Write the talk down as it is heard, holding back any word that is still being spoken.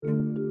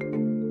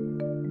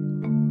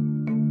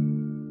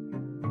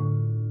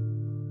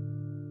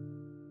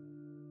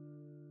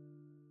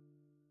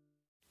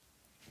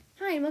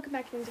Hi, and welcome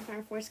back to Wings of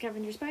Fire for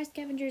Scavengers by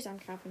Scavengers. I'm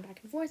Calvin back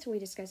and forth, so we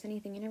discuss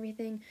anything and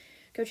everything.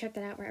 Go check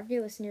that out wherever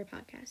you listen to your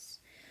podcasts.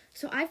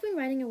 So I've been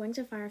writing a Wings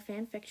of Fire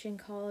fan fiction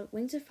called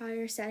Wings of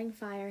Fire, Setting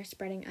Fire,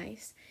 Spreading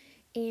Ice.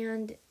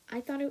 And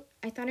I thought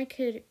I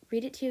could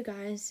read it to you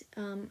guys.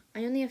 I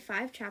only have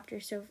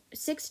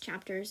 6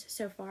 chapters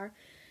so far.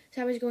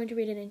 So I was going to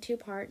read it in 2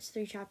 parts,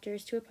 3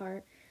 chapters, 2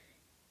 apart.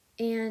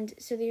 And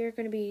so these are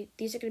going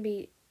to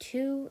be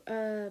 2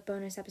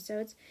 bonus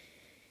episodes.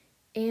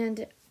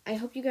 And I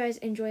hope you guys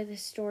enjoy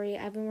this story.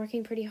 I've been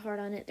working pretty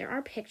hard on it. There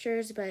are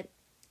pictures, but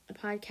a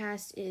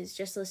podcast is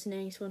just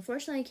listening. So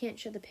unfortunately, I can't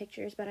show the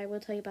pictures, but I will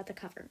tell you about the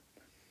cover.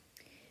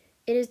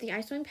 It is the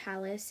Icewing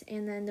Palace,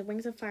 and then the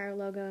Wings of Fire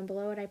logo, and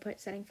below it I put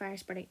Setting Fire,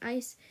 Spreading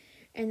Ice,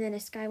 and then a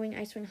Skywing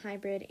Icewing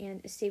hybrid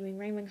and a Seawing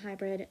Rainwing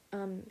hybrid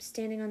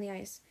standing on the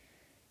ice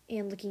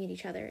and looking at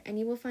each other. And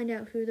you will find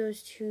out who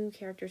those 2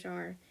 characters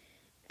are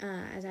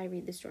as I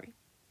read the story.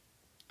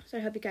 So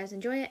I hope you guys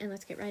enjoy it, and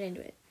let's get right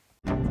into it.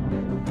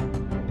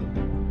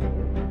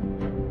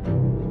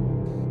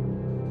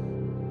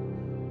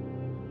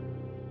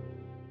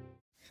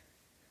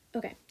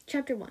 Okay,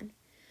 Chapter 1.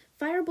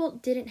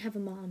 Firebolt didn't have a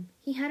mom.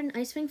 He had an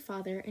Icewing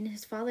father, and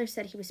his father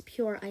said he was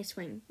pure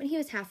Icewing, but he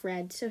was half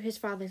red, so his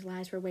father's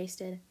lies were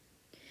wasted.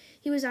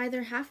 He was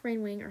either half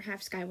Rainwing or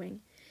half Skywing.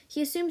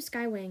 He assumed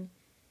Skywing.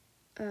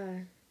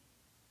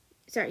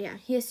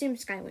 He assumed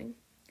Skywing.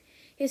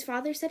 His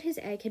father said his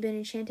egg had been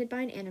enchanted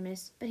by an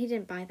animus, but he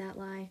didn't buy that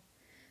lie.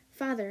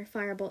 Father,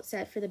 Firebolt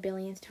said for the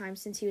billionth time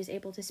since he was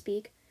able to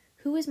speak,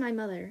 who is my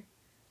mother?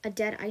 A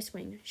dead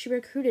Icewing. She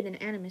recruited an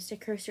animus to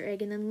curse her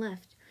egg and then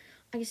left.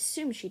 I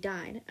assume she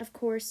died. Of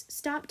course.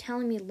 Stop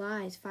telling me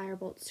lies,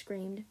 Firebolt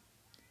screamed.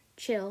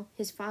 Chill,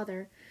 his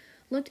father,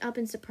 looked up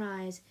in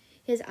surprise,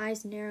 his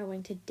eyes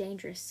narrowing to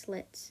dangerous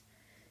slits.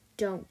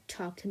 Don't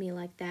talk to me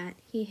like that,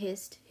 he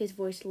hissed, his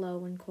voice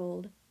low and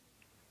cold.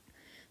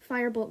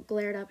 Firebolt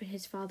glared up at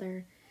his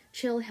father.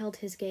 Chill held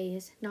his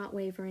gaze, not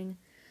wavering.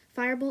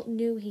 Firebolt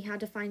knew he had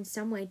to find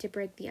some way to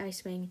break the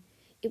Icewing.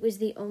 It was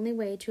the only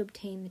way to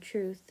obtain the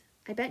truth.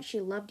 I bet she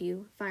loved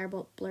you,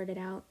 Firebolt blurted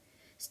out.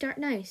 Start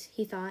nice,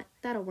 he thought.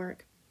 That'll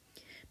work.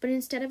 But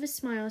instead of a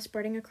smile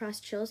spreading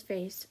across Chill's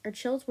face, or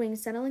Chill's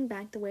wings settling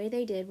back the way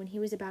they did when he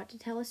was about to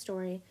tell a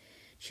story,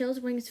 Chill's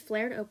wings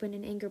flared open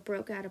and anger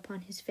broke out upon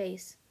his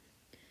face.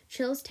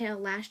 Chill's tail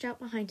lashed out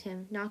behind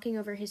him, knocking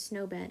over his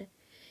snowbed.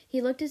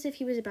 He looked as if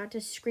he was about to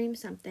scream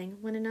something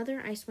when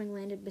another Icewing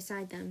landed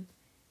beside them.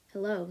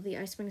 Hello, the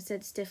Icewing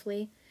said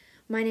stiffly.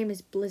 My name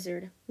is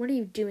Blizzard. What are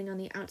you doing on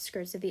the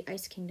outskirts of the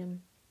Ice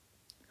Kingdom?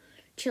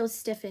 Chill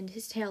stiffened,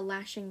 his tail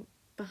lashing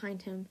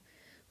behind him.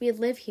 We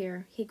live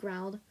here, he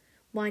growled.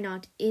 Why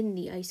not in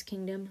the Ice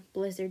Kingdom?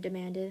 Blizzard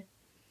demanded.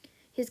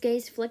 His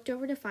gaze flicked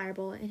over to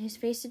Firebolt, and his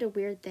face did a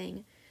weird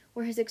thing,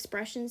 where his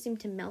expression seemed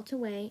to melt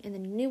away, and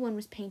then a new one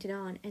was painted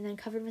on, and then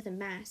covered with a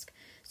mask,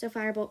 so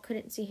Firebolt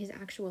couldn't see his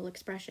actual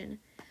expression.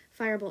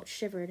 Firebolt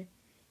shivered.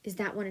 Is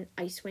that one an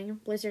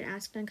Icewing? Blizzard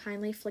asked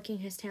unkindly, flicking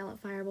his tail at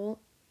Firebolt.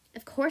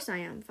 Of course I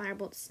am,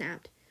 Firebolt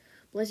snapped.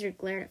 Blizzard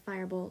glared at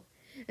Firebolt.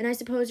 And I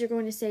suppose you're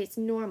going to say it's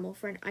normal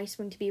for an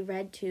Icewing to be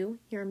red, too?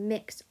 You're a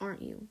mix,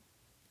 aren't you?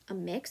 A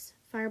mix?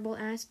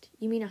 Firebolt asked.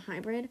 You mean a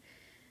hybrid?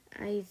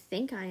 I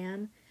think I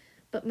am.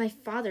 But my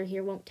father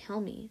here won't tell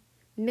me.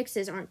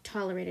 Mixes aren't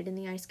tolerated in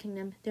the Ice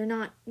Kingdom. They're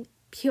not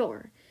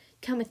pure.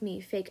 Come with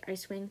me, fake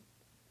Icewing.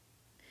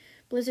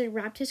 Blizzard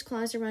wrapped his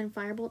claws around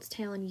Firebolt's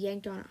tail and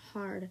yanked on it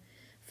hard.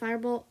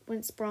 Firebolt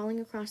went sprawling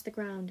across the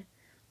ground.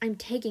 I'm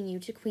taking you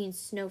to Queen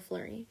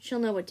Snowflurry. She'll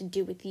know what to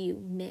do with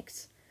you,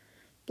 Mix.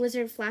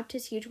 Blizzard flapped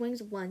his huge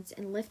wings once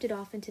and lifted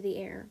off into the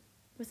air.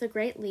 With a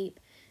great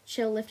leap,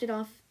 Chill lifted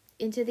off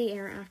into the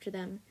air after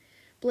them.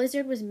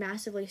 Blizzard was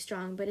massively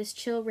strong, but as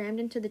Chill rammed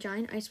into the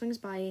giant Icewing's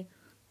body,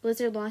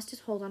 Blizzard lost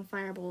his hold on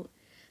Firebolt.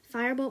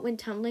 Firebolt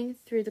went tumbling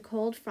through the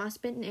cold,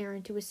 frostbitten air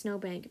into a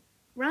snowbank.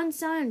 Run,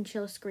 son!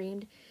 Chill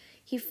screamed.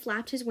 He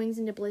flapped his wings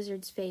into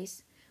Blizzard's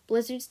face.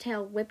 Blizzard's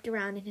tail whipped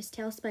around and his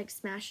tail spike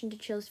smashed into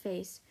Chill's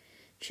face.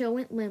 Chill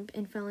went limp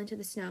and fell into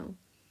the snow.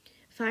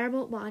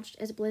 Firebolt watched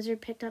as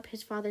Blizzard picked up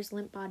his father's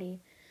limp body.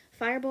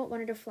 Firebolt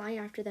wanted to fly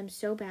after them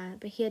so bad,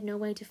 but he had no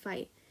way to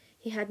fight.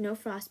 He had no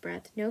frost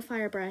breath, no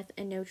fire breath,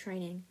 and no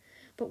training.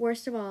 But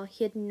worst of all,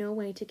 he had no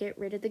way to get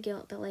rid of the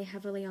guilt that lay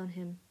heavily on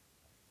him.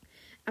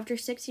 After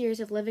 6 years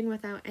of living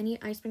without any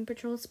Icewing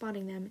patrols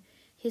spotting them,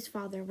 his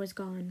father was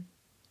gone.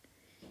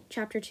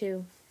 Chapter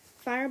 2.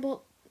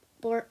 Firebolt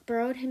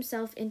burrowed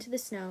himself into the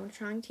snow,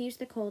 trying to use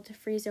the cold to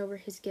freeze over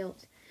his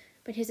guilt,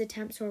 but his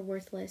attempts were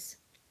worthless.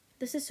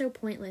 This is so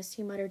pointless,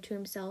 he muttered to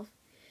himself.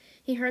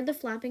 He heard the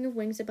flapping of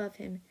wings above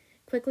him.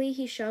 Quickly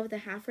he shoved the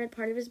half-red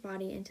part of his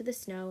body into the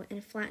snow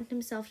and flattened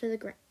himself to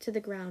the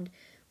ground,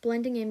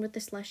 blending in with the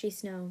slushy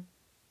snow.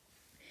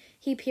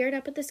 He peered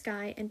up at the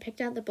sky and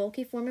picked out the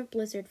bulky form of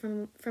Blizzard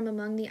from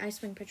among the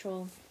Icewing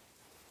patrol.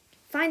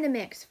 Find the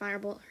Mix,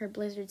 Firebolt heard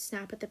Blizzard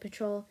snap at the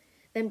patrol.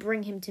 Then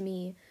bring him to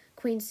me.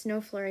 Queen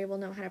Snowflurry will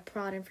know how to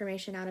prod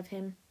information out of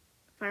him.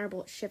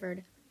 Firebolt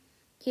shivered.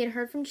 He had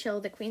heard from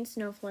Chill that Queen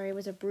Snowflurry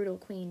was a brutal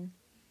queen.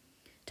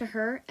 To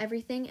her,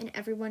 everything and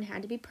everyone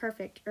had to be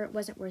perfect or it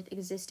wasn't worth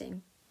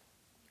existing.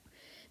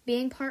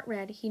 Being part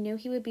red, he knew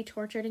he would be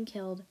tortured and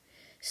killed.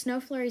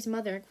 Snowflurry's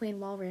mother, Queen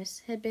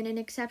Walrus, had been an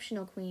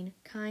exceptional queen,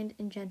 kind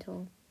and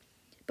gentle.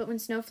 But when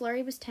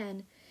Snowflurry was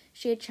 10,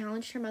 she had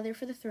challenged her mother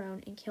for the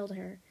throne and killed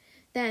her.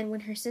 Then,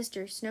 when her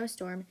sister,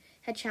 Snowstorm,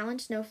 had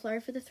challenged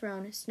Snowflurry for the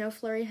throne,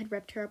 Snowflurry had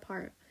ripped her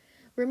apart.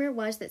 Rumor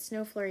was that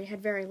Snowflurry had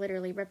very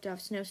literally ripped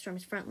off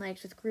Snowstorm's front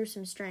legs with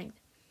gruesome strength.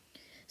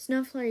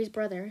 Snowflurry's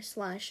brother,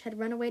 Slush, had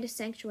run away to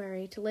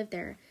Sanctuary to live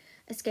there,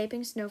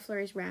 escaping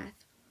Snowflurry's wrath.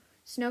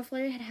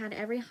 Snowflurry had had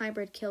every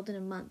hybrid killed in a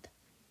month.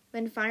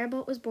 When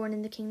Firebolt was born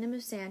in the Kingdom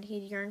of Sand,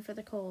 he had yearned for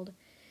the cold.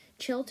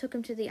 Chill took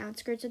him to the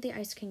outskirts of the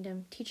Ice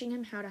Kingdom, teaching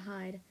him how to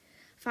hide.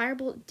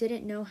 Firebolt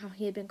didn't know how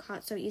he had been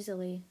caught so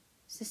easily.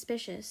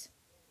 Suspicious.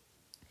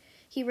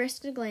 He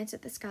risked a glance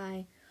at the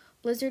sky.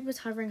 Blizzard was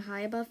hovering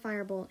high above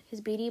Firebolt,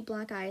 his beady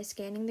black eyes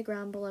scanning the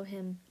ground below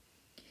him.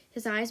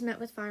 His eyes met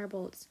with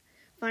Firebolt's.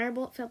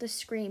 Firebolt felt a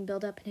scream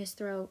build up in his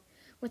throat.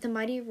 With a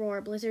mighty roar,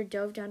 Blizzard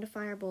dove down to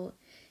Firebolt.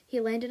 He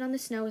landed on the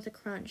snow with a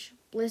crunch.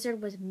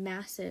 Blizzard was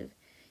massive.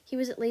 He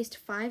was at least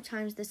 5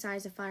 times the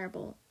size of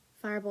Firebolt.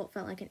 Firebolt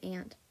felt like an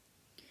ant.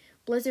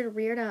 Blizzard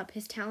reared up,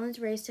 his talons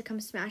raised to come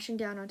smashing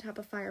down on top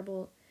of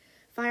Firebolt.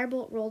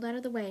 Firebolt rolled out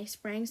of the way,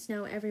 spraying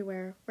snow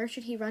everywhere. Where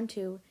should he run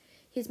to?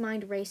 His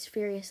mind raced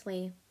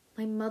furiously.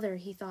 My mother,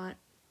 he thought.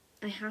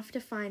 I have to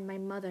find my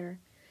mother.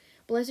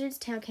 Blizzard's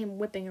tail came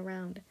whipping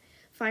around.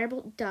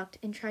 Firebolt ducked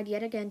and tried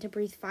yet again to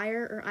breathe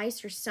fire or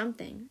ice or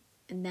something.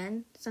 And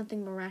then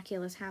something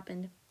miraculous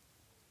happened.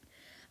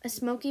 A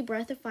smoky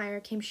breath of fire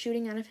came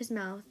shooting out of his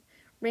mouth,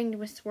 ringed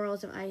with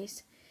swirls of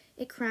ice.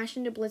 It crashed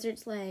into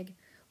Blizzard's leg.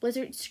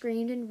 Blizzard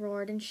screamed and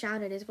roared and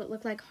shouted as what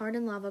looked like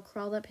hardened lava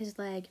crawled up his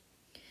leg.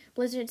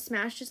 Blizzard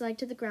smashed his leg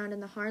to the ground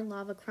and the hard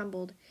lava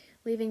crumbled,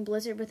 leaving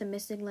Blizzard with a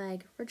missing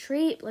leg.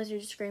 Retreat!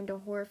 Blizzard screamed, a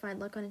horrified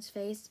look on his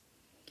face.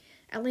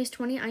 At least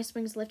 20 Ice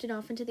Wings lifted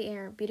off into the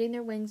air, beating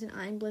their wings and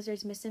eyeing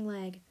Blizzard's missing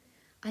leg.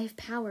 I have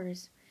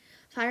powers.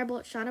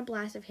 Firebolt shot a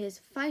blast of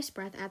his Feist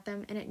breath at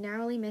them, and it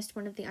narrowly missed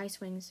one of the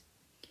Ice Wings.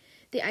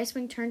 The Ice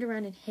Wing turned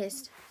around and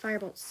hissed.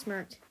 Firebolt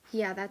smirked.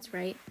 Yeah, that's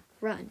right.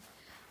 Run.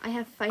 I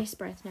have Feist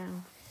breath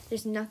now.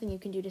 There's nothing you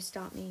can do to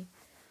stop me.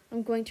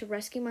 I'm going to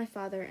rescue my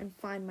father and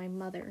find my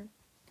mother.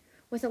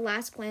 With a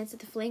last glance at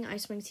the fleeing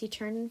Ice Wings, he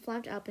turned and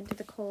flapped up into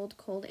the cold,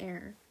 cold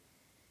air.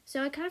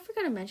 So I kind of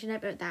forgot to mention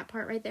it, but that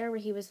part right there where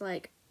he was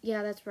like,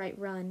 yeah, that's right,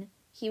 run.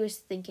 He was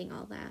thinking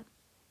all that.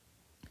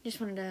 Just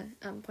wanted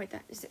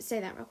to say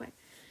that real quick.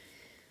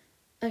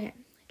 Okay,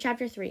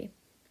 Chapter 3.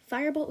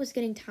 Firebolt was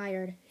getting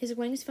tired. His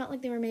wings felt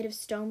like they were made of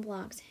stone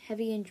blocks,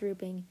 heavy and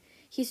drooping.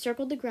 He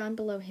circled the ground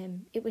below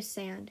him. It was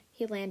sand.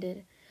 He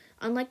landed.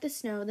 Unlike the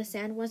snow, the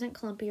sand wasn't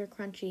clumpy or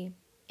crunchy.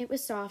 It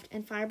was soft,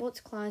 and Firebolt's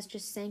claws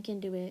just sank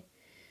into it.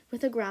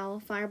 With a growl,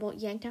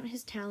 Firebolt yanked out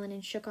his talon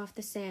and shook off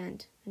the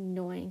sand.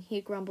 Annoying, he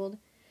grumbled.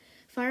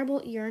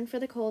 Firebolt yearned for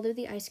the cold of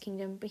the Ice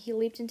Kingdom, but he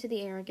leaped into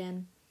the air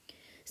again.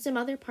 Some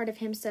other part of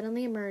him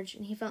suddenly emerged,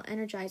 and he felt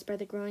energized by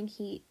the growing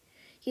heat.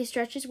 He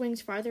stretched his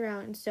wings farther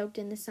out and soaked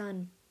in the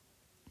sun.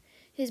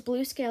 His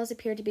blue scales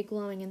appeared to be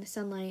glowing in the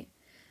sunlight.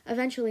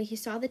 Eventually, he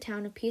saw the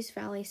town of Peace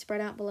Valley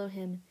spread out below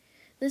him.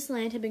 This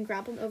land had been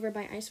grappled over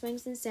by Ice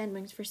Wings and Sand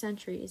Wings for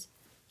centuries.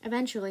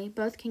 Eventually,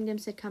 both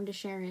kingdoms had come to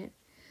share it.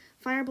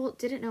 Firebolt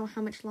didn't know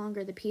how much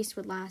longer the peace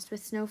would last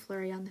with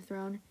Snowflurry on the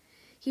throne.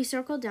 He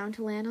circled down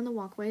to land on the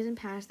walkways and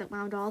paths that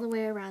wound all the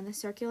way around the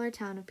circular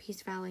town of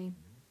Peace Valley.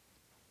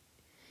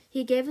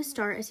 He gave a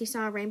start as he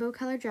saw a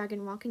rainbow-colored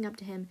dragon walking up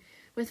to him,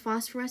 with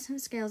phosphorescent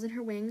scales in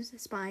her wings,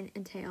 spine,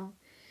 and tail.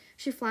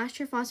 She flashed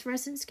her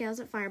phosphorescent scales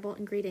at Firebolt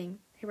in greeting.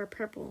 They were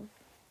purple.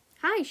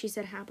 Hi, she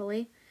said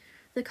happily.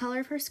 The color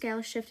of her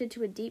scales shifted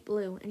to a deep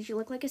blue, and she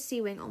looked like a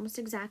sea wing almost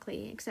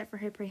exactly, except for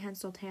her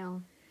prehensile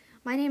tail.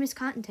 My name is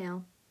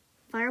Cottontail.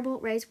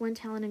 Firebolt raised one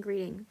talon in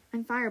greeting.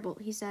 I'm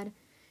Firebolt, he said.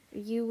 Are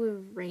you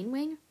a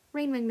Rainwing?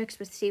 Rainwing mixed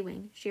with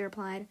Seawing, she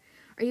replied.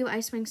 Are you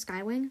Icewing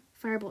Skywing?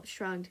 Firebolt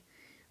shrugged.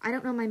 I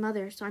don't know my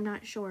mother, so I'm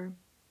not sure.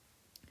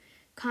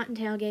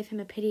 Cottontail gave him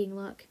a pitying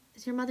look.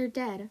 Is your mother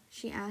dead?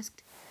 She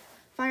asked.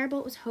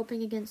 Firebolt was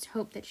hoping against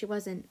hope that she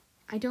wasn't.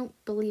 I don't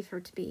believe her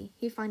to be,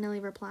 he finally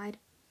replied.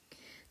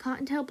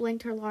 Cottontail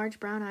blinked her large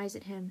brown eyes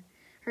at him.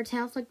 Her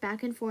tail flicked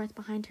back and forth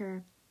behind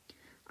her.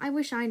 I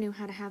wish I knew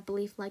how to have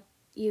belief like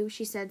you,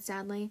 she said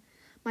sadly.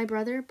 My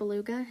brother,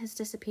 Beluga, has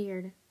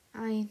disappeared.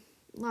 I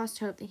lost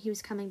hope that he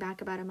was coming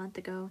back about a month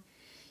ago.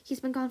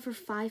 He's been gone for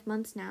 5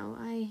 months now.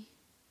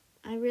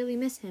 I really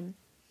miss him.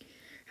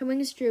 Her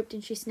wings drooped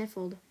and she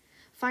sniffled.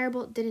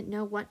 Firebolt didn't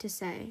know what to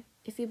say.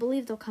 If you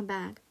believe they'll come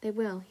back, they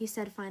will, he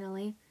said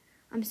finally.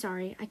 I'm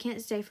sorry, I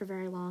can't stay for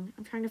very long.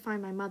 I'm trying to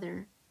find my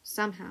mother.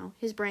 Somehow,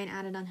 his brain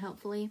added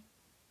unhelpfully.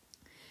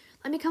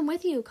 Let me come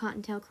with you,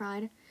 Cottontail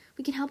cried.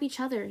 We can help each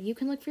other. You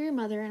can look for your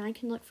mother, and I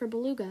can look for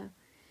Beluga.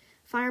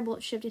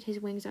 Firebolt shifted his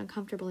wings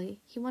uncomfortably.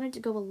 He wanted to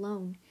go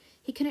alone.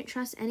 He couldn't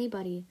trust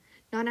anybody,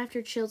 not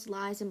after Chill's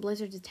lies and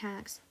Blizzard's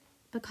attacks.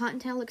 But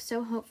Cottontail looked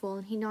so hopeful,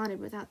 and he nodded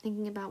without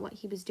thinking about what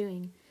he was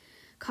doing.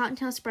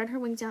 Cottontail spread her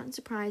wings out in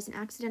surprise and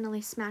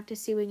accidentally smacked a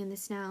Seawing in the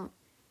snout.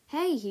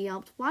 Hey, he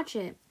yelped. Watch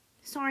it.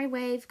 Sorry,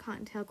 Wave,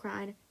 Cottontail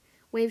cried.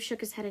 Wave shook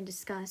his head in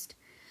disgust.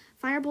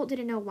 Firebolt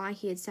didn't know why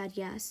he had said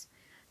yes.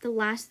 The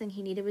last thing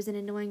he needed was an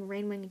annoying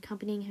Rainwing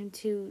accompanying him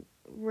to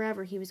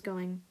wherever he was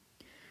going.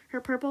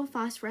 Her purple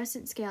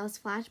phosphorescent scales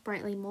flashed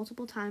brightly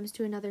multiple times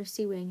to another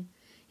Seawing.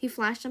 He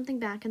flashed something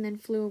back and then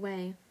flew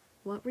away.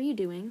 What were you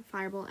doing?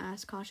 Firebolt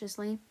asked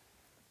cautiously.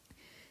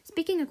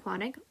 Speaking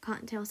aquatic,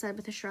 Cottontail said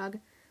with a shrug.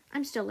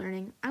 I'm still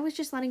learning. I was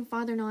just letting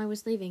Father know I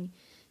was leaving.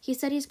 He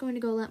said he's going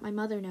to go let my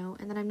mother know,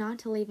 and that I'm not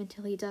to leave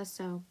until he does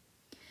so.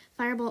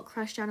 Firebolt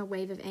crushed down a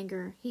wave of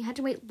anger. He had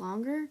to wait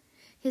longer?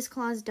 His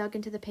claws dug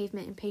into the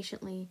pavement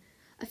impatiently.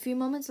 A few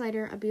moments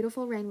later, a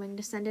beautiful Rainwing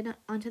descended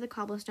onto the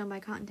cobblestone by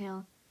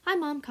Cottontail. Hi,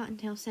 Mom,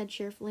 Cottontail said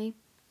cheerfully.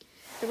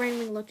 The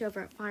Rainwing looked over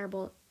at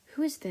Firebolt.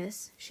 Who is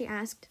this? She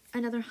asked.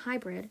 Another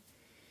hybrid.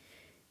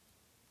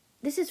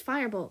 This is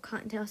Firebolt,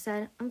 Cottontail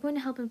said. I'm going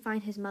to help him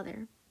find his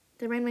mother.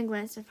 The Rainwing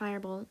glanced at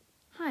Firebolt.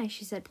 Hi,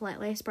 she said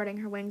politely, spreading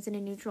her wings in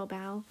a neutral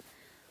bow.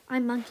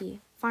 I'm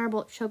Monkey.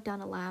 Firebolt choked down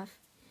a laugh.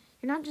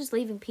 You're not just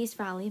leaving Peace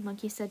Valley,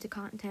 Monkey said to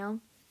Cottontail.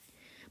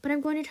 But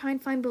I'm going to try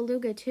and find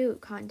Beluga, too,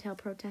 Cottontail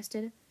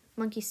protested.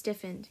 Monkey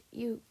stiffened.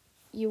 You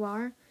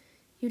are?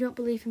 You don't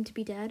believe him to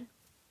be dead?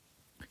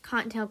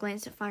 Cottontail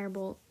glanced at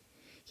Firebolt.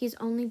 He's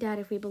only dead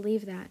if we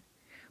believe that.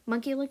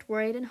 Monkey looked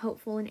worried and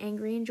hopeful and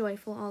angry and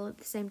joyful all at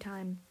the same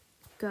time.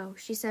 Go,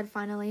 she said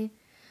finally.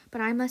 But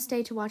I must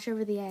stay to watch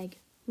over the egg.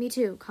 Me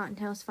too,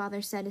 Cottontail's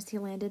father said as he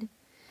landed.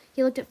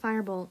 He looked at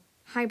Firebolt.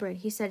 Hybrid,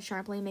 he said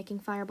sharply, making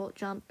Firebolt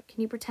jump.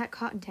 Can you protect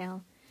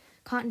Cottontail?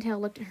 Cottontail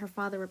looked at her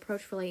father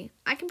reproachfully.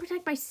 I can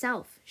protect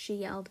myself, she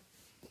yelled.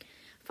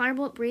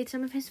 Firebolt breathed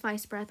some of his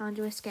vice breath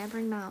onto his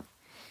scampering mouth.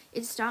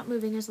 It stopped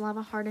moving as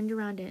lava hardened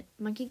around it.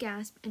 Monkey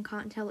gasped, and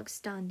Cottontail looked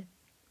stunned.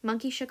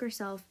 Monkey shook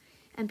herself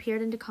and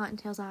peered into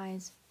Cottontail's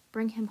eyes.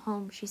 Bring him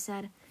home, she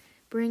said.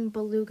 Bring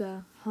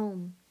Beluga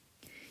home.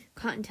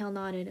 Cottontail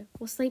nodded.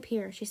 We'll sleep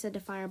here, she said to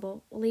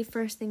Firebolt. We'll leave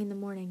first thing in the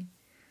morning.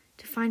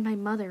 To find my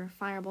mother,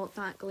 Firebolt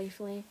thought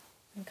gleefully.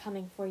 I'm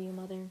coming for you,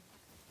 Mother.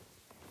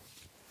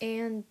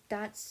 And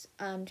that's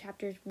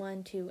chapters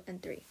 1, 2,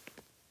 and 3.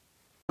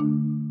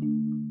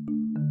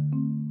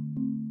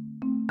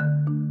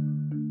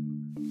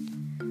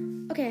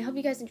 Okay, I hope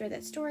you guys enjoyed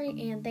that story,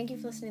 and thank you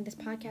for listening to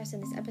this podcast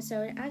and this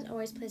episode. As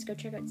always, please go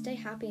check out Stay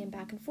Happy and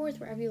Back and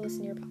Forth wherever you listen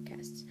to your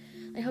podcasts.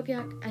 I hope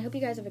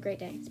you guys have a great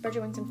day. Spread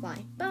your wings and fly.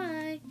 Bye!